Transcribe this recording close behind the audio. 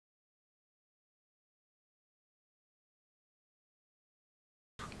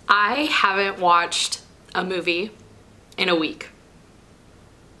I haven't watched a movie in a week.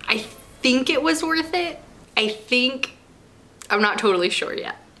 I think it was worth it. I'm not totally sure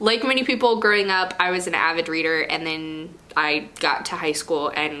yet. Like many people growing up, I was an avid reader, and then I got to high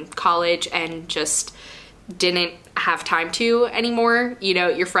school and college and just didn't have time to anymore. You know,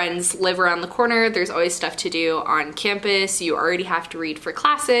 your friends live around the corner, there's always stuff to do on campus, you already have to read for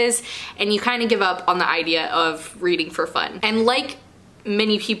classes, and you kind of give up on the idea of reading for fun. And like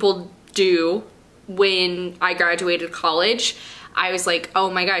many people do, when I graduated college, I was like, oh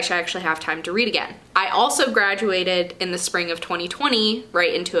my gosh, I actually have time to read again. I also graduated in the spring of 2020,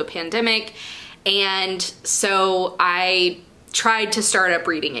 right into a pandemic, and so I tried to start up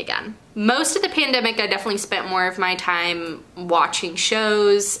reading again. Most of the pandemic, I definitely spent more of my time watching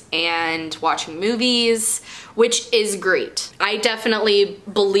shows and watching movies, which is great. I definitely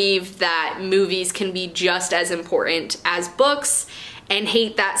believe that movies can be just as important as books, and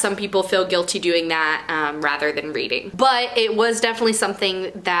hate that some people feel guilty doing that rather than reading. But it was definitely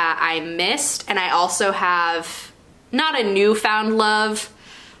something that I missed, and I also have not a newfound love,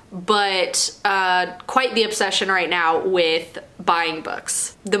 but quite the obsession right now with buying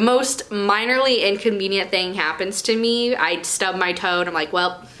books. The most minorly inconvenient thing happens to me. I stub my toe and I'm like,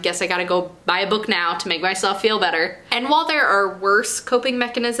 well, guess I gotta go buy a book now to make myself feel better. And while there are worse coping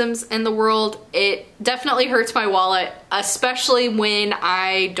mechanisms in the world, it definitely hurts my wallet, especially when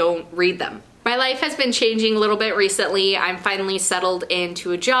I don't read them. My life has been changing a little bit recently. I'm finally settled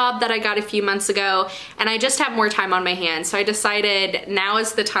into a job that I got a few months ago, and I just have more time on my hands. So I decided now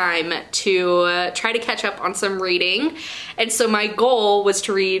is the time to try to catch up on some reading. And so my goal was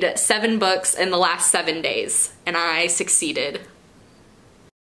to read 7 books in the last 7 days, and I succeeded.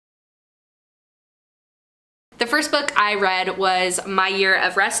 The first book I read was My Year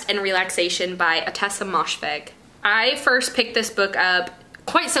of Rest and Relaxation by Ottessa Moshfegh. I first picked this book up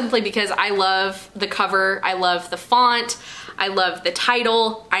quite simply because I love the cover, I love the font, I love the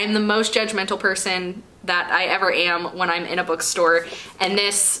title. I am the most judgmental person that I ever am when I'm in a bookstore, and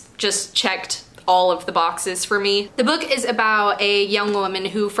this just checked all of the boxes for me. The book is about a young woman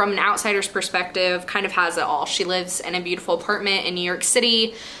who, from an outsider's perspective, kind of has it all. She lives in a beautiful apartment in New York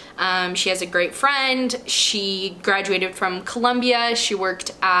City. She has a great friend. She graduated from Columbia. She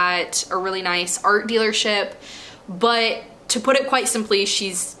worked at a really nice art dealership, but to put it quite simply,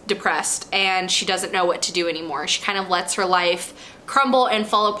 she's depressed and she doesn't know what to do anymore. She kind of lets her life crumble and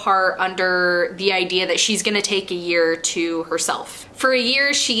fall apart under the idea that she's gonna take a year to herself. For a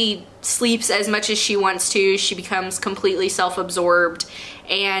year, she sleeps as much as she wants to. She becomes completely self-absorbed,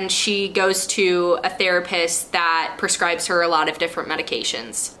 and she goes to a therapist that prescribes her a lot of different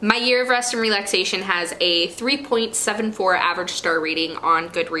medications. My Year of Rest and Relaxation has a 3.74 average star rating on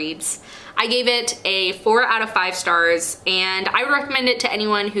GoodReads. I gave it a 4 out of 5 stars, and I would recommend it to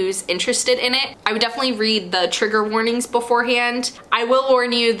anyone who's interested in it. I would definitely read the trigger warnings beforehand. I will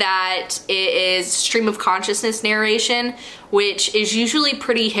warn you that it is stream of consciousness narration, which is usually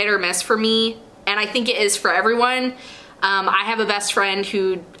pretty hit or miss for me, and I think it is for everyone. I have a best friend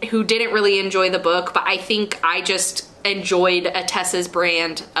who didn't really enjoy the book, but I think I just enjoyed Ottessa's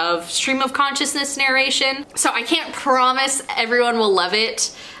brand of stream of consciousness narration. So I can't promise everyone will love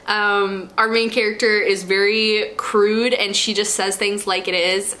it. Our main character is very crude, and she just says things like it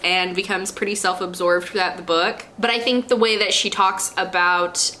is and becomes pretty self-absorbed throughout the book. But I think the way that she talks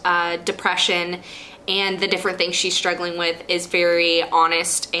about depression and the different things she's struggling with is very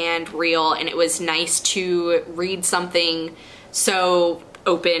honest and real, and it was nice to read something so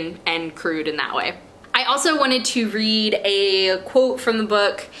open and crude in that way. I also wanted to read a quote from the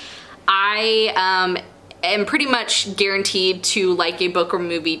book. I am pretty much guaranteed to like a book or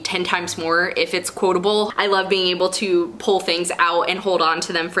movie 10 times more if it's quotable. I love being able to pull things out and hold on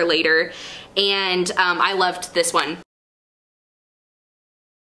to them for later, and I loved this one.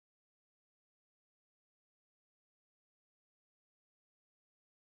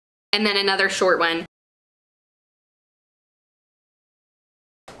 And then another short one.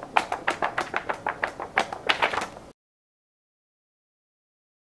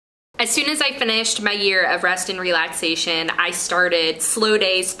 As soon as I finished My Year of Rest and Relaxation, I started Slow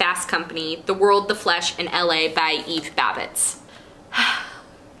Days, Fast Company, The World, the Flesh, and LA by Babitz.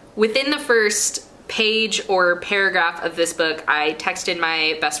 Within the first page or paragraph of this book, I texted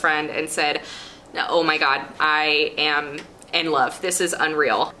my best friend and said, oh my God, I am in love. This is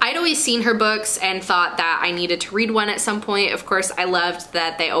unreal. I'd always seen her books and thought that I needed to read one at some point. Of course, I loved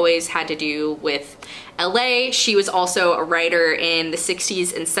that they always had to do with LA. She was also a writer in the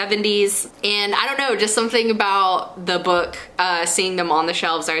 60s and 70s. And I don't know, just something about the book, seeing them on the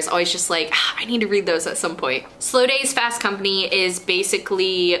shelves, I was always just like, I need to read those at some point. Slow Days, Fast Company is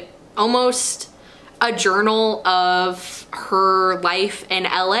basically almost a journal of her life in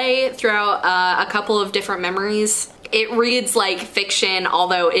LA throughout a couple of different memories. It reads like fiction,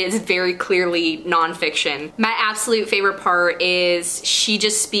 although it is very clearly nonfiction. My absolute favorite part is she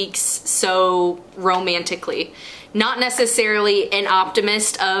just speaks so romantically. Not necessarily an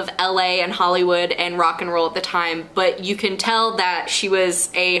optimist of LA and Hollywood and rock and roll at the time, but you can tell that she was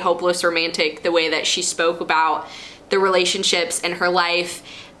a hopeless romantic the way that she spoke about the relationships in her life,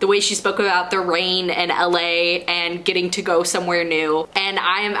 the way she spoke about the rain in LA and getting to go somewhere new. And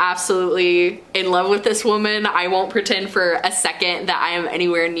I am absolutely in love with this woman. I won't pretend for a second that I am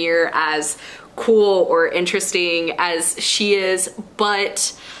anywhere near as cool or interesting as she is,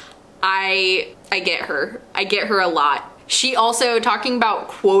 but I get her. I get her a lot. She also, talking about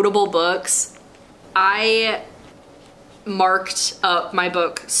quotable books, I marked up my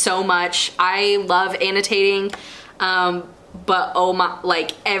book so much. I love annotating, but oh my,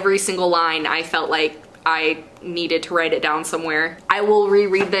 like every single line I felt like I needed to write it down somewhere. I will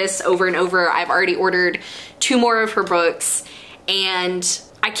reread this over and over. I've already ordered 2 more of her books, and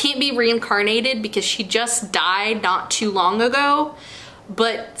I can't be reincarnated because she just died not too long ago,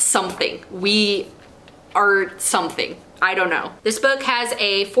 but something. We are something. I don't know. This book has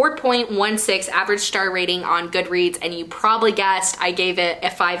a 4.16 average star rating on GoodReads, and you probably guessed I gave it a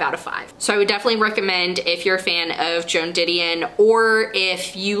 5 out of 5. So I would definitely recommend if you're a fan of Joan Didion, or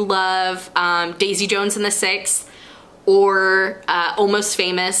if you love Daisy Jones and the Six, or Almost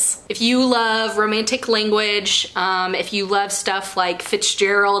Famous. If you love romantic language, if you love stuff like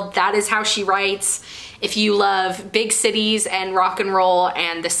Fitzgerald, that is how she writes. If you love big cities and rock and roll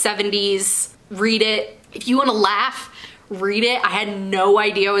and the 70s, read it. If you want to laugh, read it. I had no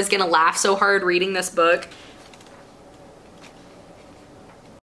idea I was gonna laugh so hard reading this book.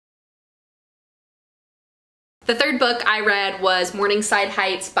 The third book I read was Morningside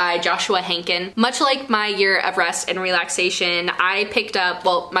Heights by Joshua Henkin. Much like my year of rest and relaxation, I picked up,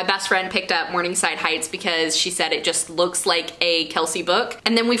 well, my best friend picked up Morningside Heights because she said it just looks like a Kelsey book.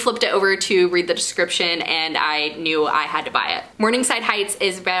 And then we flipped it over to read the description, and I knew I had to buy it. Morningside Heights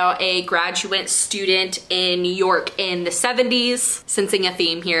is about a graduate student in New York in the 70s, sensing a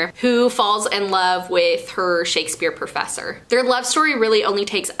theme here, who falls in love with her Shakespeare professor. Their love story really only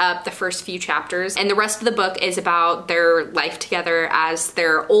takes up the first few chapters, and the rest of the book is about their life together as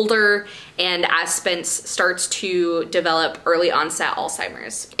they're older and as Spence starts to develop early onset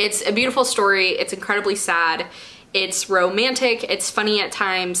Alzheimer's. It's a beautiful story. It's incredibly sad. It's romantic, it's funny at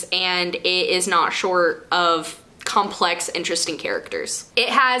times, and it is not short of complex, interesting characters. It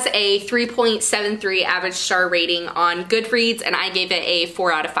has a 3.73 average star rating on GoodReads, and I gave it a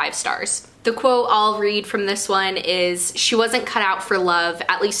 4 out of 5 stars. The quote I'll read from this one is, "She wasn't cut out for love,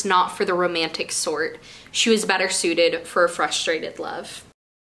 at least not for the romantic sort. She was better suited for a frustrated love."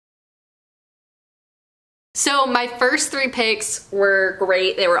 So my first 3 picks were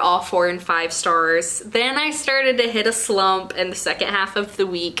great. They were all 4 and 5 stars. Then I started to hit a slump in the second half of the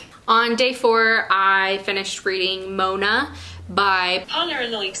week. On day 4, I finished reading Mona by Pola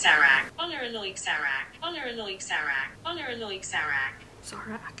and Oloixarac. Pola and Oloixarac. Pola and Oloixarac. Pola and Oloixarac.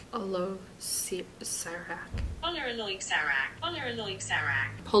 Oloixarac. Pola and Oloixarac. Pola and Oloixarac.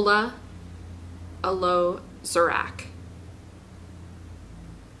 Pola, Oloixarac.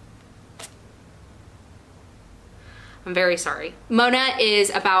 I'm very sorry. Mona is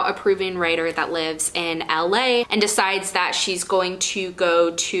about a proven writer that lives in LA and decides that she's going to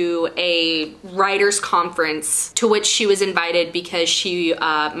go to a writers conference to which she was invited because she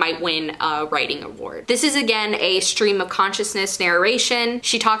might win a writing award. This is again a stream of consciousness narration.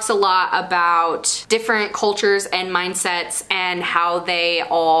 She talks a lot about different cultures and mindsets and how they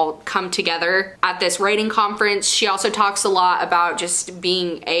all come together at this writing conference. She also talks a lot about just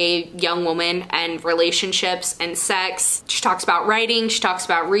being a young woman and relationships and sex. She talks about writing, she talks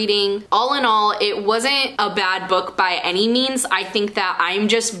about reading. All in all, it wasn't a bad book by any means. I think that I'm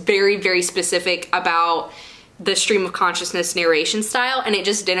just very, very specific about the stream of consciousness narration style, and it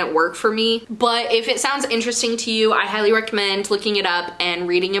just didn't work for me. But if it sounds interesting to you, I highly recommend looking it up and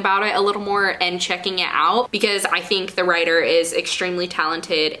reading about it a little more and checking it out, because I think the writer is extremely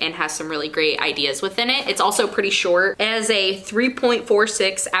talented and has some really great ideas within it. It's also pretty short. It has a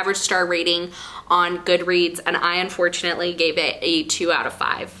 3.46 average star rating on Goodreads, and I unfortunately gave it a 2 out of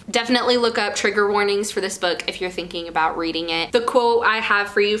 5. Definitely look up trigger warnings for this book if you're thinking about reading it. The quote I have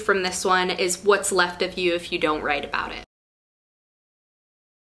for you from this one is, "What's left of you if you don't write about it?"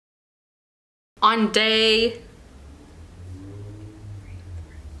 On day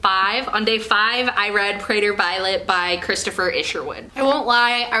 5, I read Prater Violet by Christopher Isherwood. I won't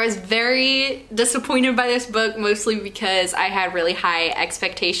lie, I was very disappointed by this book, mostly because I had really high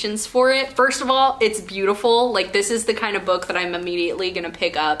expectations for it. First of all, it's beautiful. Like, this is the kind of book that I'm immediately gonna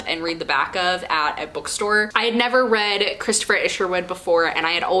pick up and read the back of at a bookstore. I had never read Christopher Isherwood before, and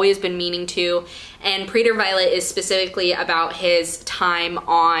I had always been meaning to, and Prater Violet is specifically about his time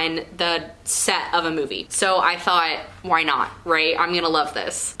on the set of a movie. So I thought, why not, right? I'm gonna love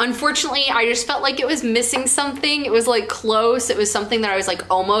this. Unfortunately, I just felt like it was missing something. It was like close. It was something that I was like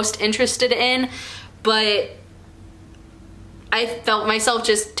almost interested in, but I felt myself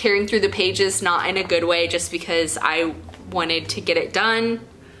just tearing through the pages, not in a good way, just because I wanted to get it done.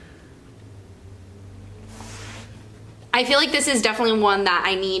 I feel like this is definitely one that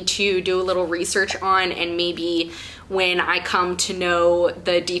I need to do a little research on, and maybe when I come to know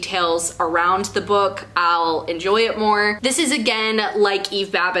the details around the book, I'll enjoy it more. This is, again, like Eve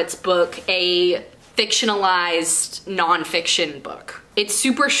Babitz's book, a fictionalized nonfiction book. It's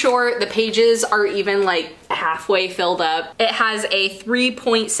super short. The pages are even like halfway filled up. It has a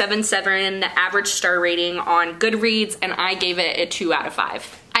 3.77 average star rating on Goodreads, and I gave it a 2 out of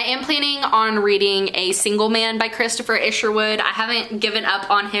 5. I am planning on reading A Single Man by Christopher Isherwood. I haven't given up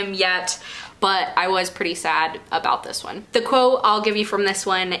on him yet, but I was pretty sad about this one. The quote I'll give you from this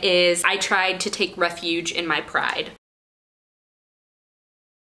one is, "I tried to take refuge in my pride."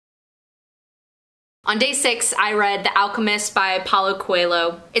 On day 6, I read The Alchemist by Paulo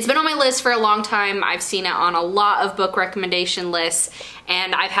Coelho. It's been on my list for a long time. I've seen it on a lot of book recommendation lists,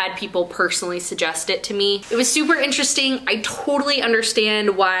 and I've had people personally suggest it to me. It was super interesting. I totally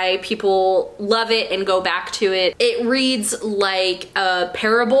understand why people love it and go back to it. It reads like a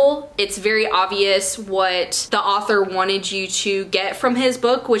parable. It's very obvious what the author wanted you to get from his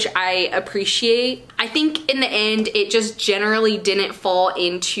book, which I appreciate. I think in the end, it just generally didn't fall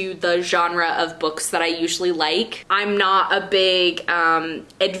into the genre of books that I usually like. I'm not a big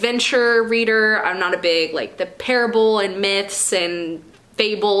adventure reader. I'm not a big like the parable and myths and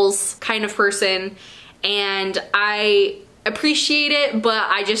fables kind of person, and I appreciate it, but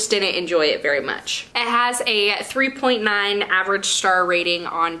I just didn't enjoy it very much. It has a 3.9 average star rating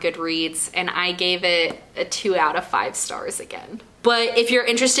on Goodreads, and I gave it a 2 out of 5 stars again. But if you're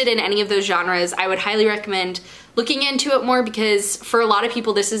interested in any of those genres, I would highly recommend looking into it more, because for a lot of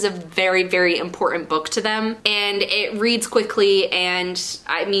people this is a very, very important book to them, and it reads quickly, and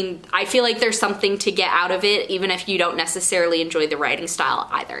I mean, I feel like there's something to get out of it even if you don't necessarily enjoy the writing style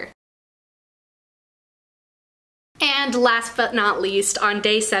either. And last but not least, on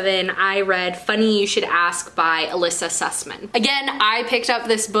day 7, I read Funny You Should Ask by Elissa Sussman. Again, I picked up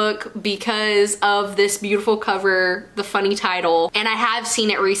this book because of this beautiful cover, the funny title, and I have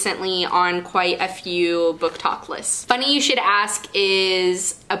seen it recently on quite a few book talk lists. Funny You Should Ask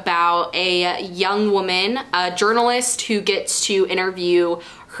is about a young woman, a journalist who gets to interview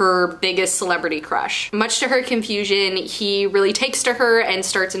her biggest celebrity crush. Much to her confusion, he really takes to her and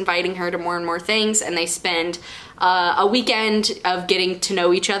starts inviting her to more and more things, and they spend a weekend of getting to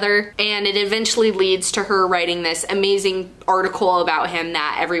know each other, and it eventually leads to her writing this amazing article about him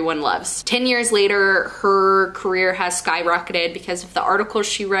that everyone loves. 10 years later, her career has skyrocketed because of the articles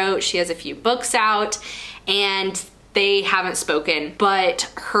she wrote. She has a few books out, and they haven't spoken,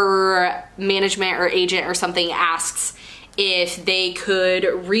 but her management or agent or something asks if they could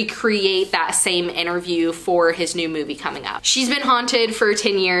recreate that same interview for his new movie coming up. She's been haunted for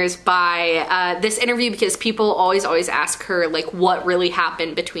 10 years by this interview because people always ask her like what really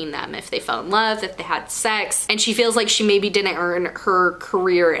happened between them, if they fell in love, if they had sex, and she feels like she maybe didn't earn her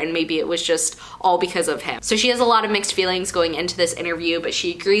career and maybe it was just all because of him. So she has a lot of mixed feelings going into this interview, but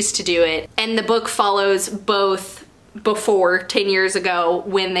she agrees to do it, and the book follows both before 10 years ago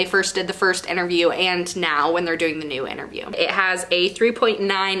when they first did the first interview and now when they're doing the new interview. It has a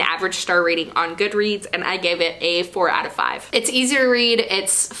 3.9 average star rating on Goodreads, and I gave it a 4 out of 5. It's easy to read,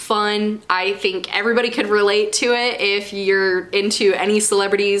 it's fun. I think everybody could relate to it if you're into any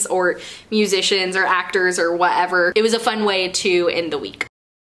celebrities or musicians or actors or whatever. It was a fun way to end the week.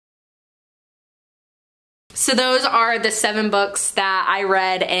 So those are the 7 books that I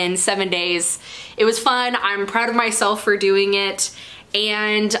read in 7 days. It was fun. I'm proud of myself for doing it,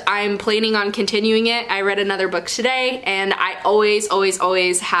 and I'm planning on continuing it. I read another book today, and I always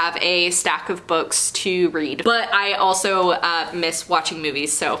have a stack of books to read. But I also miss watching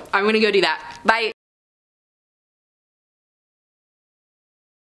movies, so I'm gonna go do that. Bye.